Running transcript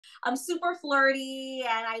I'm super flirty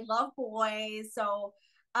and I love boys. So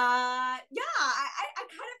yeah, I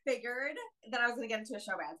kind of figured that I was gonna get into a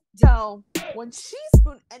showmance. So when she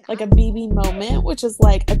spoon like a BB moment, which is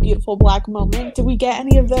like a beautiful black moment, did we get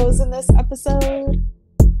any of those in this episode?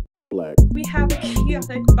 Black. We have a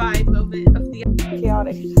chaotic vibe moment of the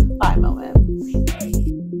Chaotic vibe moment.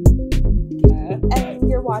 And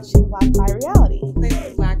you're watching Black by Reality.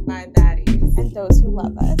 Black by Baddies. And those who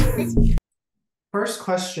love us. First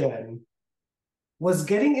question. Was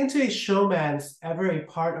getting into a showmance ever a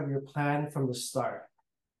part of your plan from the start?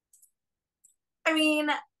 I mean,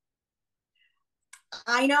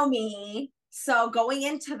 I know me. So going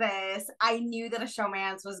into this, I knew that a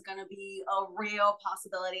showmance was going to be a real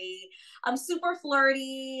possibility. I'm super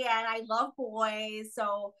flirty and I love boys.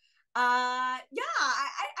 So yeah, I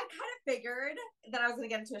kind of figured that I was going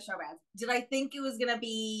to get into a showmance. Did I think it was going to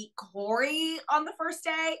be Cory on the first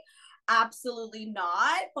day? Absolutely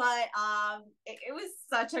not. But it was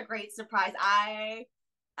such a great surprise. Yeah,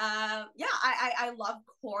 I love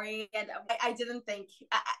Cory, and I didn't think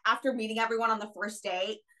after meeting everyone on the first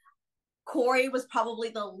date, Cory was probably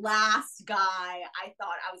the last guy I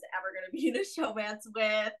thought I was ever going to be in a showmance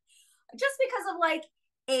with, just because of like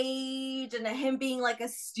age and him being like a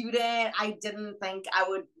student. I didn't think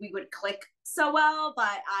we would click so well,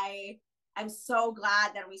 but I'm so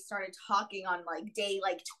glad that we started talking on like day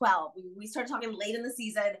like 12. We started talking late in the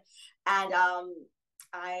season, and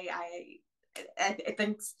I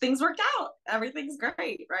think things worked out. Everything's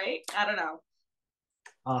great, right? I don't know.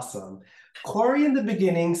 Awesome. Cory in the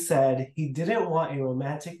beginning said he didn't want a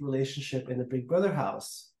romantic relationship in the Big Brother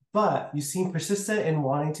house, but you seem persistent in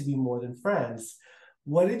wanting to be more than friends.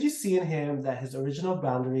 What did you see in him that his original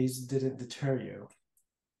boundaries didn't deter you?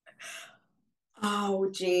 Oh,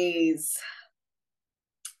 geez.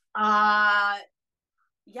 Yeah,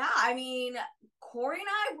 I mean, Cory and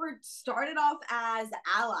I were started off as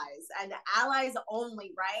allies and allies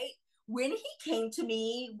only, right? When he came to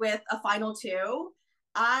me with a final two,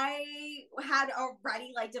 I had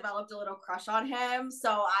already like developed a little crush on him. So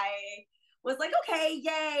I was like, okay,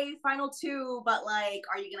 yay, final two, but like,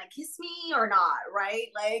 are you gonna kiss me or not? Right?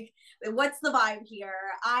 Like, what's the vibe here?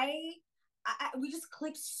 We just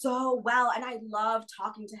clicked so well, and I love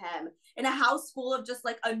talking to him in a house full of just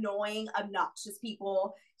like annoying, obnoxious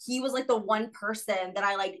people. He was like the one person that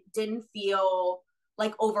I like didn't feel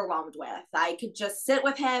like overwhelmed with. I could just sit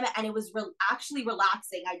with him, and it was actually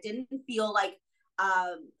relaxing. I didn't feel like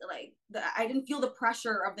I didn't feel the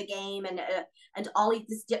pressure of the game and all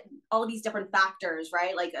of these different factors,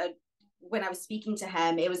 right? Like when I was speaking to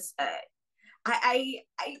him, it was I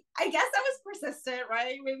guess I was persistent,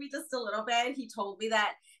 right? Maybe just a little bit. He told me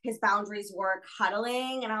that his boundaries were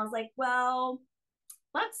cuddling, and I was like, well,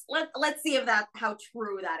 let's see if that how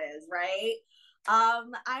true that is, right?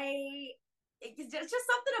 It's just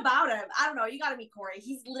something about him. I don't know. You got to meet Cory.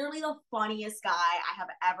 He's literally the funniest guy I have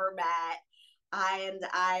ever met, and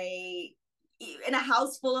in a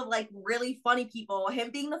house full of like really funny people,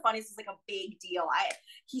 him being the funniest is like a big deal.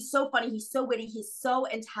 He's so funny, he's so witty, he's so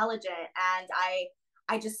intelligent, and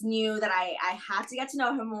I just knew that I had to get to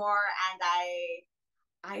know him more, and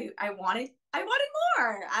I wanted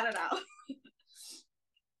more. I don't know.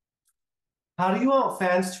 How do you want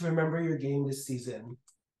fans to remember your game this season?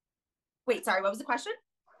 Wait, sorry, what was the question?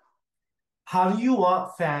 How do you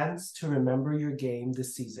want fans to remember your game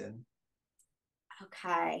this season?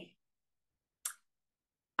 Okay.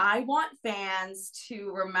 I want fans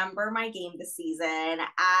to remember my game this season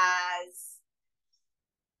as,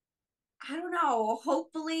 I don't know,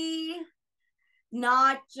 hopefully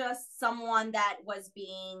not just someone that was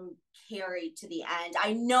being carried to the end.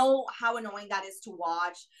 I know how annoying that is to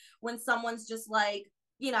watch when someone's just like,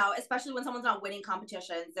 especially when someone's not winning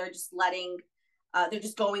competitions, they're just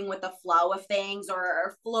going with the flow of things,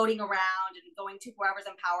 or floating around and going to whoever's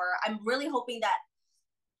in power. I'm really hoping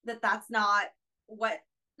that's not what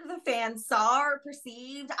the fans saw or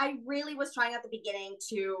perceived. I really was trying at the beginning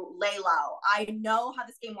to lay low. I know how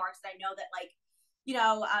this game works, and I know that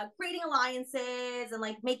creating alliances and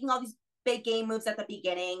like making all these big game moves at the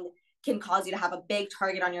beginning can cause you to have a big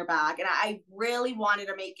target on your back. And I really wanted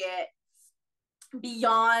to make it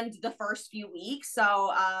beyond the first few weeks.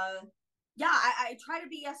 So yeah, I try to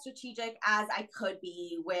be as strategic as I could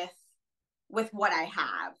be with what I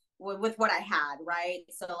have, with what I had, right?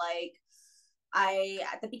 So like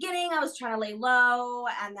at the beginning I was trying to lay low,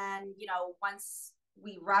 and then once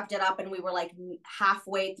we wrapped it up and we were like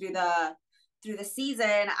halfway through the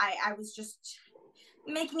season, I was just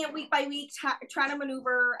making it week by week, trying to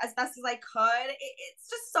maneuver as best as I could. It's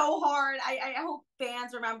just so hard. I hope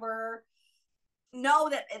fans remember know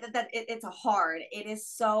that it's hard. It is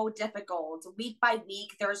so difficult. Week by week,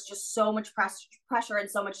 there's just so much pressure and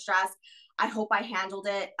so much stress. I hope I handled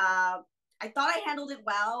it. I thought I handled it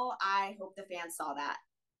well. I hope the fans saw that.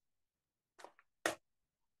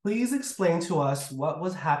 Please explain to us what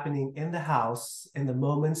was happening in the house in the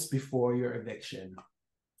moments before your eviction.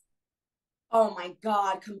 Oh my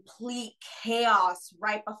God, complete chaos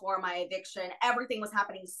right before my eviction. Everything was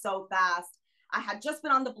happening so fast. I had just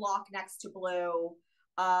been on the block next to Blue.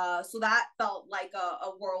 So that felt like a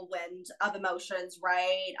whirlwind of emotions,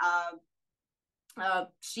 right?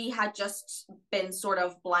 She had just been sort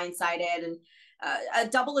of blindsided, and a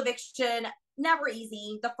double eviction, never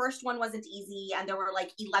easy. The first one wasn't easy, and there were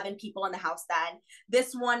like 11 people in the house then.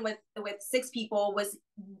 This one with 6 people was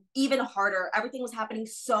even harder. Everything was happening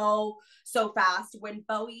so fast. When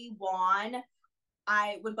Bowie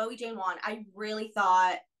Jane won, I really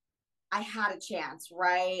thought I had a chance,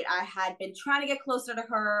 right? I had been trying to get closer to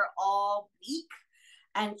her all week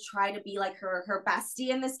and try to be like her bestie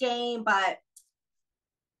in this game, but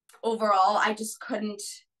overall I just couldn't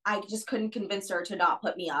convince her to not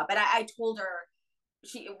put me up. And I told her,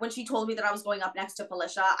 when she told me that I was going up next to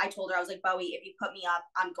Felicia, I told her, I was like, Bowie, if you put me up,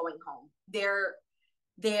 I'm going home. They're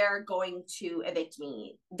going to evict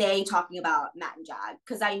me. They talking about Matt and Jag,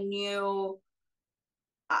 because I knew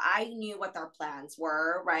what their plans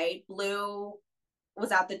were, right? Blue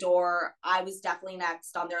was at the door. I was definitely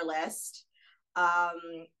next on their list.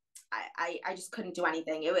 I just couldn't do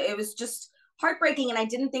anything. It was just heartbreaking, and I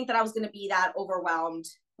didn't think that I was going to be that overwhelmed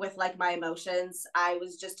with like my emotions. I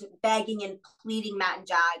was just begging and pleading Matt and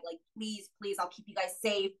Jag, like, please, I'll keep you guys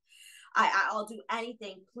safe. I'll do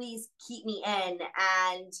anything. Please keep me in.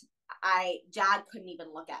 And Jag couldn't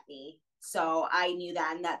even look at me. So I knew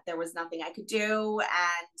then that there was nothing I could do,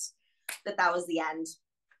 and that was the end.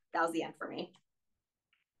 That was the end for me.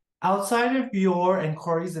 Outside of your and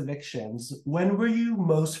Cory's evictions, when were you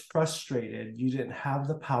most frustrated you didn't have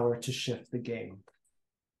the power to shift the game?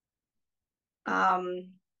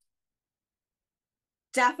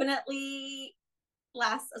 Definitely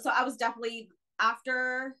so I was definitely,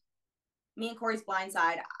 after me and Cory's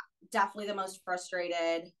blindside, definitely the most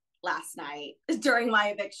frustrated last night during my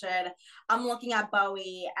eviction. I'm looking at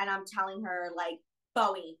Bowie and I'm telling her, like,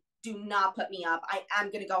 Bowie, do not put me up. I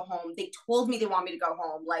am gonna go home. They told me they want me to go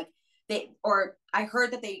home. Like, I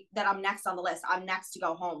heard that I'm next on the list. I'm next to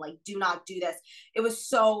go home. Like, do not do this. It was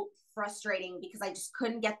so frustrating because I just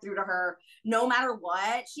couldn't get through to her. No matter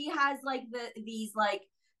what, she has like these like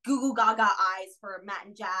goo goo gaga eyes for Matt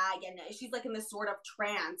and Jag, and she's like in this sort of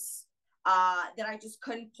trance that I just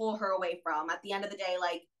couldn't pull her away from. At the end of the day,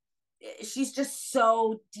 like, she's just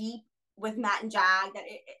so deep with Matt and Jag that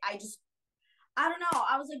I don't know.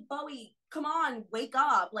 I was like, Bowie, come on, wake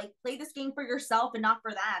up. Like, play this game for yourself and not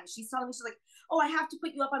for them. She's telling me, she's like, oh, I have to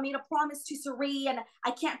put you up. I made a promise to Sari and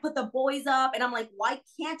I can't put the boys up. And I'm like, why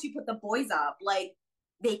can't you put the boys up? Like,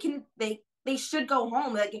 they should go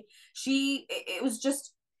home. Like, it was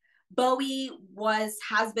just, Bowie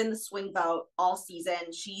has been the swing vote all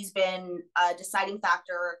season. She's been a deciding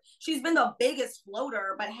factor. She's been the biggest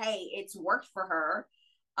floater, but hey, it's worked for her.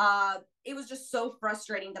 It was just so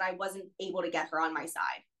frustrating that I wasn't able to get her on my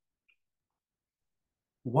side.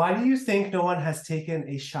 Why do you think no one has taken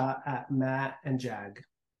a shot at Matt and Jag?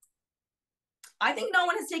 I think no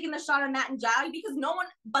one has taken the shot at Matt and Jag because no one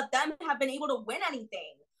but them have been able to win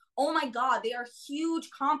anything. Oh my God, they are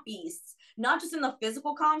huge comp beasts, not just in the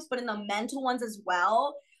physical comps, but in the mental ones as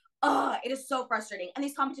well. It is so frustrating. And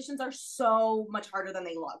these competitions are so much harder than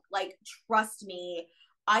they look. Like, trust me,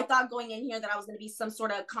 I thought going in here that I was going to be some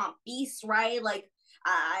sort of comp beast, right? Like,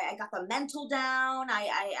 I got the mental down.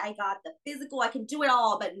 I got the physical. I can do it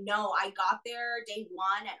all. But no, I got there day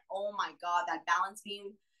one, and oh my God, that balance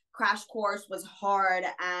beam crash course was hard.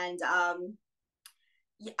 And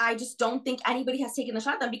I just don't think anybody has taken the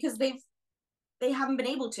shot at them because they haven't been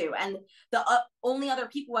able to. And the only other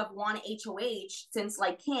people who have won HOH since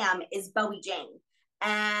like Cam is Bowie Jane.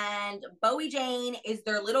 And Bowie Jane is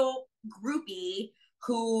their little groupie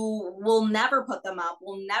who will never put them up,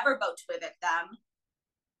 will never vote to evict them.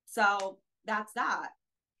 So that's that.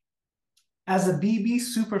 As a BB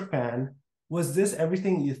super fan, was this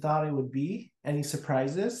everything you thought it would be? Any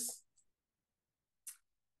surprises?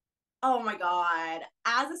 Oh my God.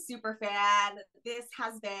 As a super fan, this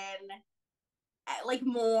has been like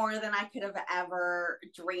more than I could have ever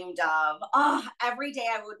dreamed of. Every day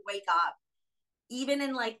I would wake up, even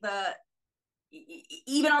in like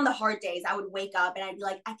even on the hard days, I would wake up and I'd be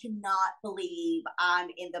like, I cannot believe I'm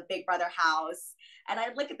in the Big Brother house. And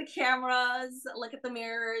I'd look at the cameras, look at the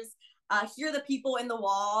mirrors. hear the people in the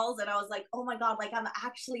walls, and I was like, oh my god, like I'm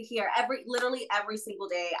actually here. Literally every single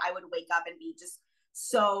day I would wake up and be just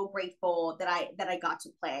so grateful that I got to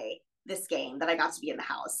play this game, that I got to be in the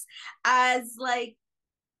house. As like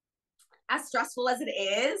as stressful as it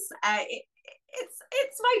is,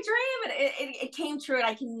 it's my dream, and it came true, and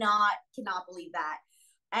I cannot believe that.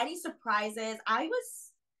 Any surprises? I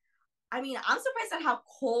mean, I'm surprised at how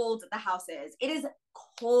cold the house is. It is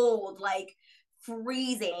cold, like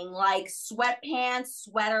freezing, like sweatpants,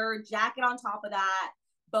 sweater, jacket on top of that.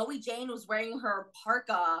 Bowie Jane was wearing her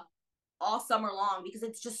parka all summer long because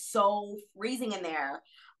it's just so freezing in there.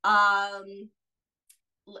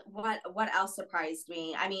 What else surprised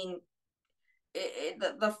me? I mean,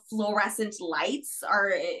 the fluorescent lights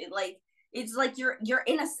are like, it's like you're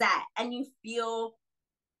in a set and you feel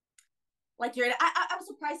like you're in. I was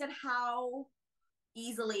surprised at how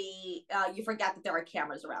easily you forget that there are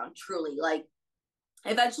cameras around. Truly, like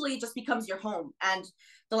eventually it just becomes your home. And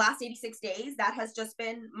the last 86 days, that has just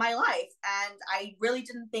been my life. And I really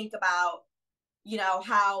didn't think about,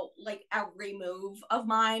 how like every move of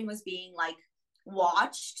mine was being like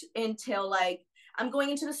watched until like I'm going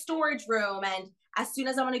into the storage room, and as soon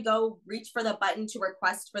as I'm going to go reach for the button to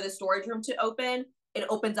request for the storage room to open, it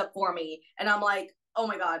opens up for me, and I'm like, oh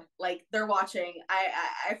my god, like they're watching.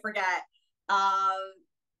 I forget.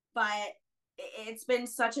 But it's been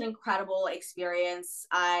such an incredible experience.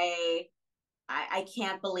 I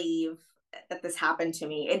can't believe that this happened to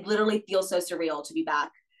me. It literally feels so surreal to be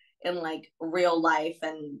back in like real life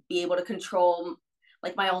and be able to control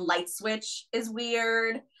like my own light switch is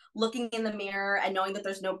weird. Looking in the mirror and knowing that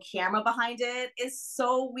there's no camera behind it is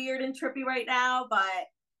so weird and trippy right now, but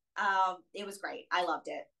it was great. I loved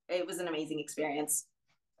it. It was an amazing experience.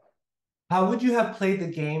 How would you have played the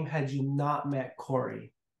game had you not met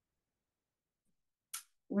Cory?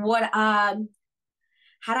 What had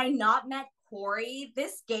I not met Cory,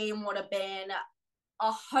 this game would have been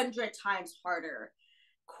 100 times harder.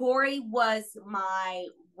 Cory was my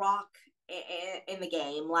rock in the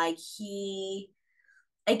game. Like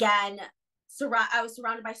again, I was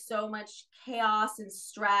surrounded by so much chaos and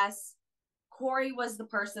stress. Cory was the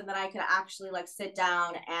person that I could actually like sit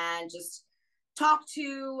down and just talk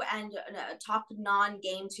to, and talk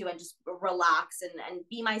non-game to, and just relax and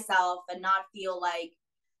be myself and not feel like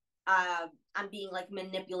I'm being like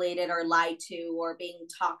manipulated or lied to or being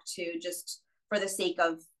talked to just for the sake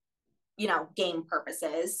of, game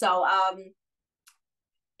purposes. So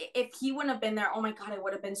if he wouldn't have been there, oh my god, it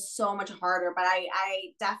would have been so much harder. But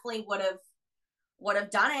I definitely would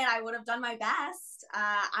have done it. I would have done my best.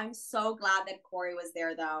 I'm so glad that Cory was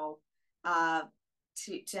there though,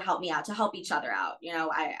 to help me out, to help each other out.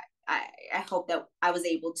 I hope that I was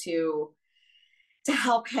able to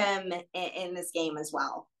help him in this game as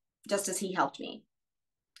well, just as he helped me.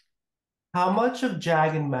 How much of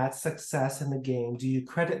Jag and Matt's success in the game do you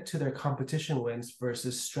credit to their competition wins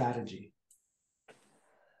versus strategy?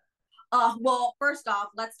 Well, first off,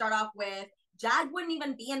 let's start off with Jag wouldn't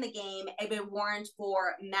even be in the game if it weren't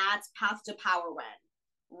for Matt's path to power win,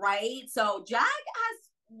 right? So Jag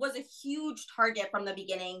was a huge target from the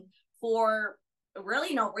beginning for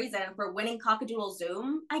really no reason, for winning Cockadoodle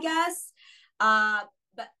Zoom, I guess.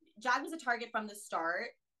 But Jag was a target from the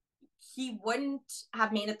start. He wouldn't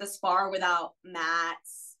have made it this far without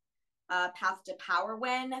Matt's path to power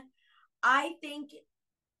win. I think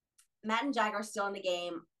Matt and Jag are still in the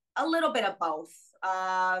game, a little bit of both.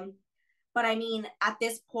 But I mean, at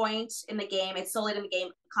this point in the game, it's so late in the game,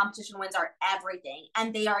 competition wins are everything.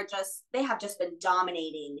 And they have just been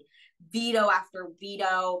dominating veto after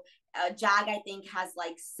veto. Jag, I think, has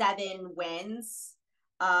like 7 wins,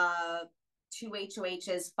 2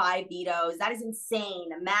 HOHs, 5 vetoes. That is insane.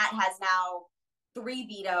 Matt has now 3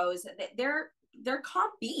 vetoes. They're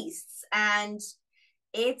comp beasts. And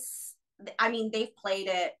they've played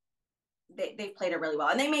it. They've played it really well.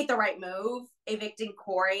 And they made the right move, evicting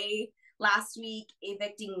Cory last week,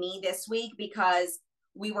 evicting me this week, because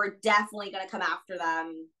we were definitely going to come after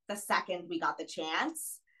them the second we got the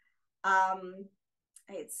chance.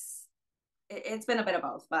 It's been a bit of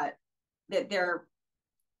both, but they're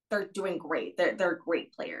doing great. They're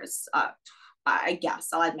great players. I guess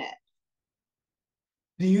I'll admit.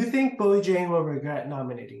 Do you think Bowie Jane will regret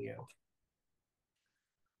nominating you?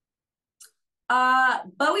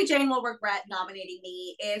 Bowie Jane will regret nominating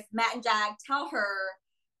me if Matt and Jag tell her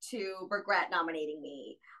to regret nominating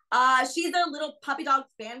me. She's their little puppy dog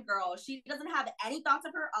fangirl. She doesn't have any thoughts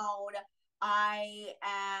of her own. I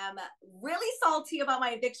am really salty about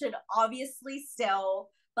my eviction, obviously, still,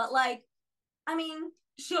 but like, I mean,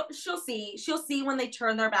 she'll see when they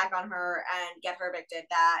turn their back on her and get her evicted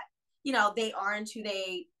that they aren't who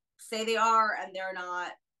they say they are and they're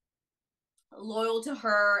not loyal to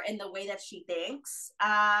her in the way that she thinks.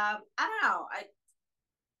 I don't know.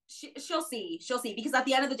 She'll see. She'll see. Because at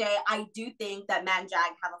the end of the day, I do think that Matt and Jag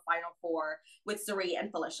have a final four with Cirie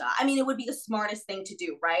and Felicia. I mean, it would be the smartest thing to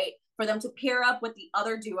do, right? For them to pair up with the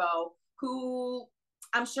other duo, who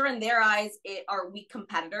I'm sure in their eyes are weak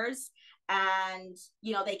competitors, and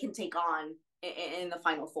they can take on in the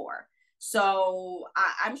final four. So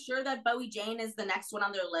I'm sure that Bowie Jane is the next one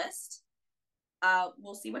on their list.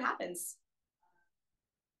 We'll see what happens.